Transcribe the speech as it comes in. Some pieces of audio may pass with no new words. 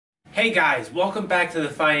Hey guys, welcome back to the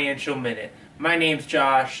Financial Minute. My name's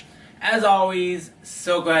Josh. As always,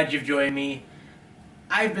 so glad you've joined me.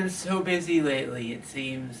 I've been so busy lately, it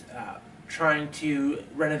seems, trying to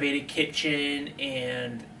renovate a kitchen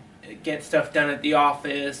and get stuff done at the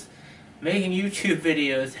office. Making YouTube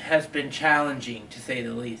videos has been challenging, to say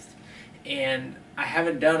the least. And I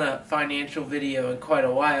haven't done a financial video in quite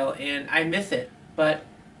a while, and I miss it. But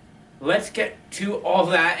let's get to all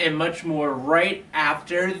that and much more right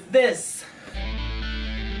after this.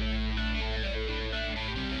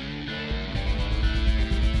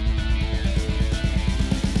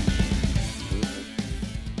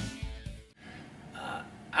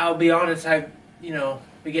 I'll be honest,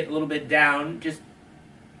 we get a little bit down.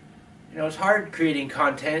 It's hard creating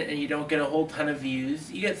content and you don't get a whole ton of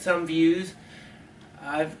views. You get some views.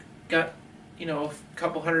 I've got, a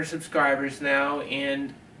couple hundred subscribers now,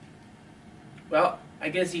 and well, I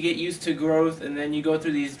guess you get used to growth, and then you go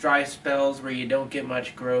through these dry spells where you don't get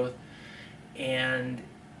much growth, and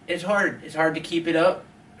it's hard. It's hard to keep it up.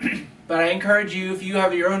 But I encourage you, if you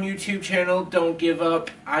have your own YouTube channel, don't give up.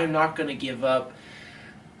 I'm not going to give up.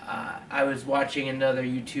 I was watching another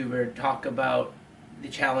YouTuber talk about the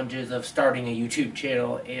challenges of starting a YouTube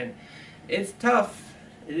channel, and it's tough.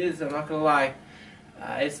 It is, I'm not going to lie.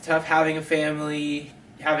 It's tough having a family,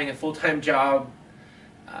 having a full-time job,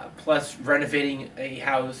 plus renovating a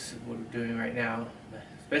house, what we're doing right now,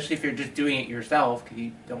 especially if you're just doing it yourself because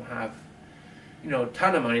you don't have a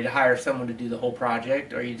ton of money to hire someone to do the whole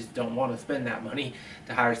project, or you just don't want to spend that money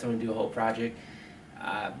to hire someone to do a whole project.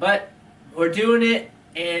 But we're doing it,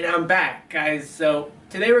 and I'm back, guys. So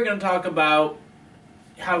today we're going to talk about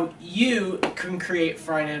how you can create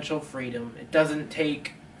financial freedom. It doesn't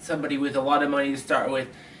take somebody with a lot of money to start with.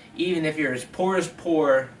 Even if you're as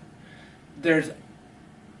poor, there's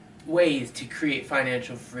ways to create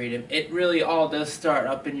financial freedom. It really all does start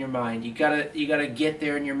up in your mind. You gotta get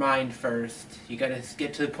there in your mind first. You gotta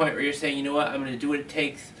get to the point where you're saying, you know what, I'm gonna do what it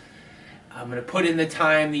takes. I'm gonna put in the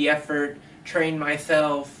time, the effort, train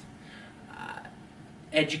myself,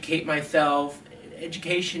 educate myself.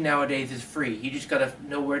 Education nowadays is free. You just gotta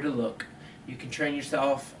know where to look. You can train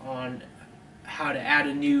yourself on how to add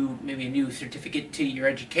maybe a new certificate to your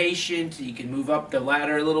education so you can move up the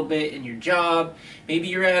ladder a little bit in your job. Maybe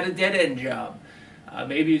you're at a dead-end job.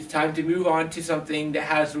 Maybe it's time to move on to something that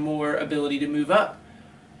has more ability to move up.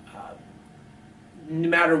 No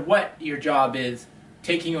matter what your job is,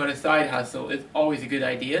 taking on a side hustle is always a good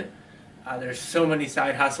idea. There's so many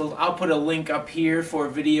side hustles. I'll put a link up here for a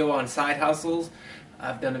video on side hustles.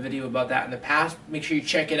 I've done a video about that in the past. Make sure you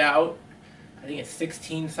check it out. I think it's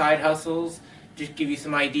 16 side hustles. Just give you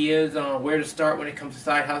some ideas on where to start when it comes to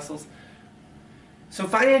side hustles. So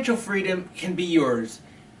financial freedom can be yours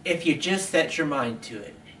if you just set your mind to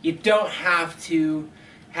it. You don't have to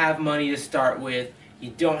have money to start with.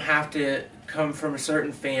 You don't have to come from a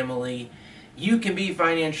certain family. You can be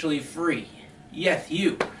financially free. Yes,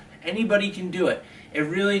 you. Anybody can do it. It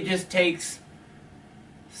really just takes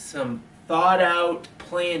some thought out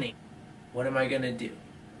planning. What am I going to do?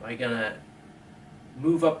 Am I going to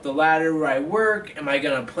move up the ladder where I work? Am I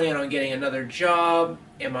going to plan on getting another job?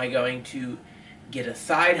 Am I going to get a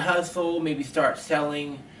side hustle? Maybe start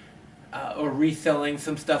selling or reselling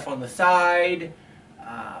some stuff on the side?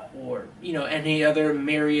 Or, any other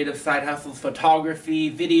myriad of side hustles. Photography,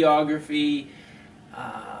 videography,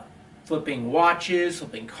 flipping watches,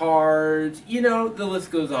 flipping cards, the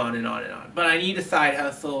list goes on and on and on. But I need a side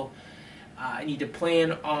hustle. I need to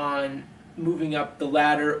plan on moving up the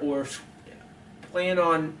ladder, or plan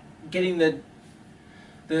on getting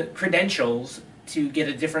the credentials to get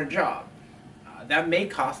a different job. That may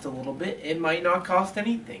cost a little bit. It might not cost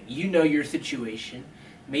anything. You know your situation.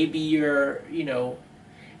 Maybe you're,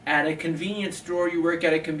 at a convenience store, you work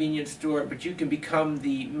at a convenience store, but you can become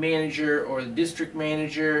the manager or the district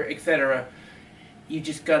manager, etc. You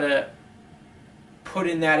just gotta put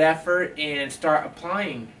in that effort and start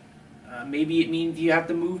applying. Maybe it means you have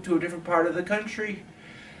to move to a different part of the country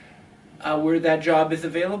where that job is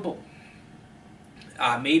available.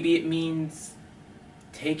 Maybe it means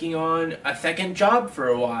taking on a second job for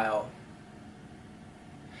a while.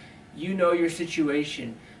 You know your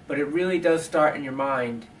situation, but it really does start in your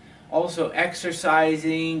mind. Also,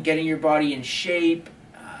 exercising, getting your body in shape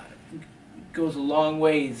goes a long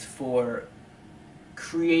ways for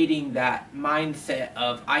creating that mindset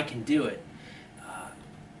of I can do it.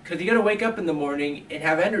 Because you got to wake up in the morning and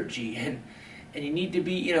have energy, and you need to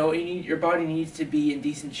be, your body needs to be in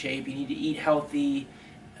decent shape. You need to eat healthy.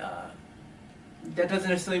 That doesn't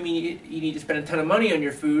necessarily mean you need to spend a ton of money on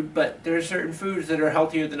your food, but there are certain foods that are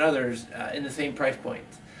healthier than others in the same price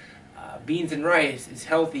points. beans and rice is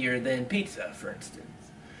healthier than pizza, for instance.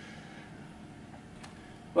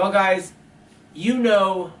 Well, guys, you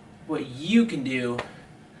know what you can do.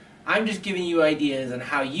 I'm just giving you ideas on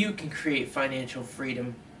how you can create financial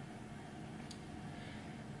freedom.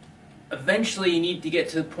 Eventually, you need to get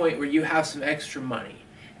to the point where you have some extra money.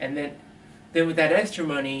 And then with that extra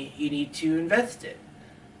money, you need to invest it.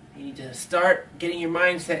 You need to start getting your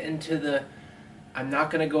mindset into the, I'm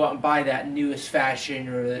not going to go out and buy that newest fashion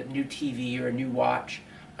or the new TV or a new watch.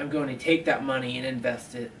 I'm going to take that money and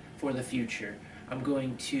invest it for the future. I'm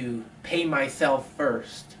going to pay myself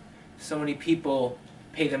first. So many people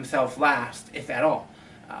pay themselves last, if at all.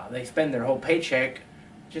 They spend their whole paycheck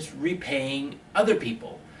just repaying other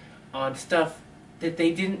people on stuff that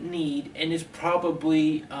they didn't need and is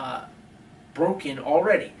probably broken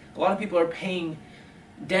already. A lot of people are paying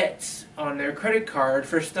debts on their credit card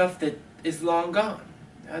for stuff that is long gone.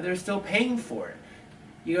 They're still paying for it.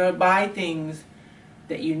 You gotta buy things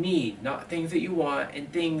that you need, not things that you want,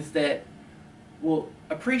 and things that will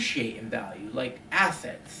appreciate in value, like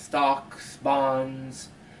assets, stocks, bonds,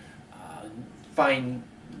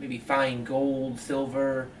 maybe fine gold,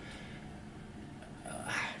 silver,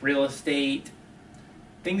 real estate,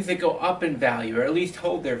 things that go up in value, or at least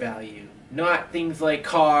hold their value. Not things like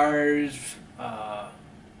cars,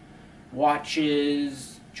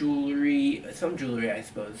 watches, jewelry. Some jewelry, I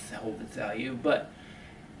suppose, hold its value, but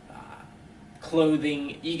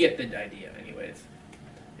clothing, you get the idea anyways.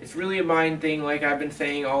 It's really a mind thing, like I've been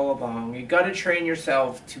saying all along. You got to train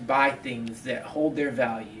yourself to buy things that hold their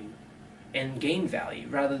value and gain value,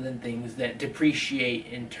 rather than things that depreciate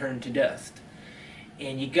and turn to dust.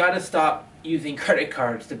 And you got to stop using credit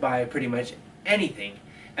cards to buy pretty much anything,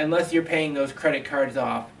 unless you're paying those credit cards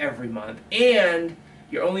off every month, and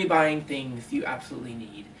you're only buying things you absolutely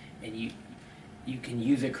need, and you can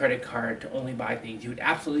use a credit card to only buy things you would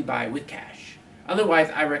absolutely buy with cash. Otherwise,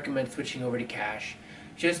 I recommend switching over to cash,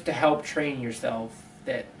 just to help train yourself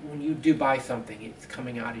that when you do buy something, it's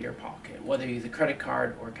coming out of your pocket, whether you use a credit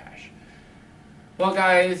card or cash. Well,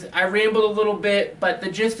 guys, I rambled a little bit, but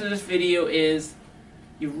the gist of this video is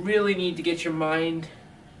you really need to get your mind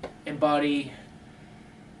and body,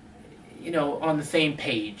 on the same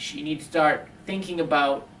page. You need to start thinking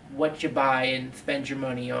about what you buy and spend your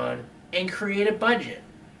money on, and create a budget.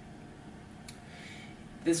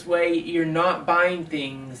 This way you're not buying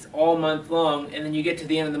things all month long, and then you get to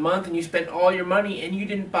the end of the month and you spent all your money and you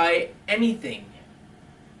didn't buy anything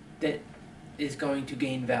that is going to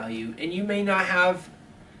gain value. And you may not have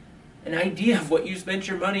an idea of what you spent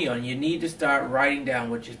your money on. You need to start writing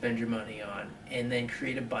down what you spend your money on, and then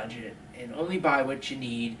create a budget and only buy what you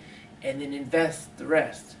need, and then invest the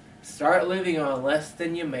rest. Start living on less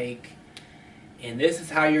than you make, and this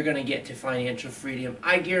is how you're going to get to financial freedom.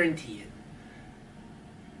 I guarantee it.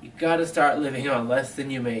 You got to start living on less than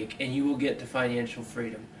you make, and you will get to financial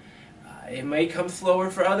freedom. It may come slower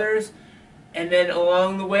for others, and then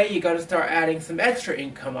along the way you got to start adding some extra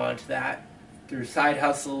income onto that through side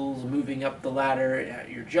hustles, moving up the ladder at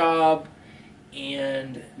your job,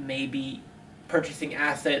 and maybe purchasing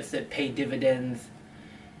assets that pay dividends.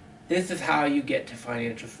 This is how you get to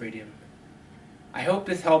financial freedom. I hope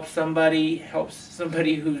this helps somebody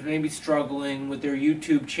who's maybe struggling with their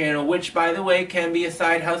YouTube channel, which, by the way, can be a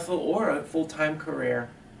side hustle or a full-time career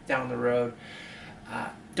down the road.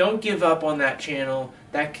 Don't give up on that channel.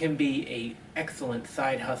 That can be an excellent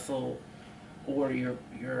side hustle or your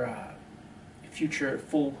future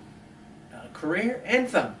full career and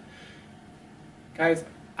some. Guys,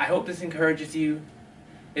 I hope this encourages you.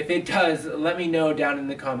 If it does, let me know down in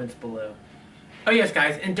the comments below. Oh yes,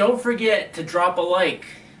 guys, and don't forget to drop a like.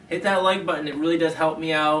 Hit that like button. It really does help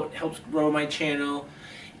me out, helps grow my channel.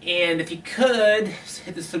 And if you could,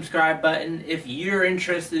 hit the subscribe button if you're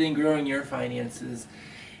interested in growing your finances.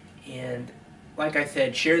 And like I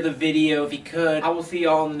said, share the video if you could. I will see you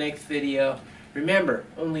all in the next video. Remember,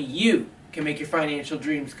 only you can make your financial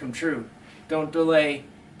dreams come true. Don't delay.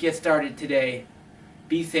 Get started today.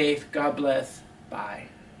 Be safe. God bless. Bye.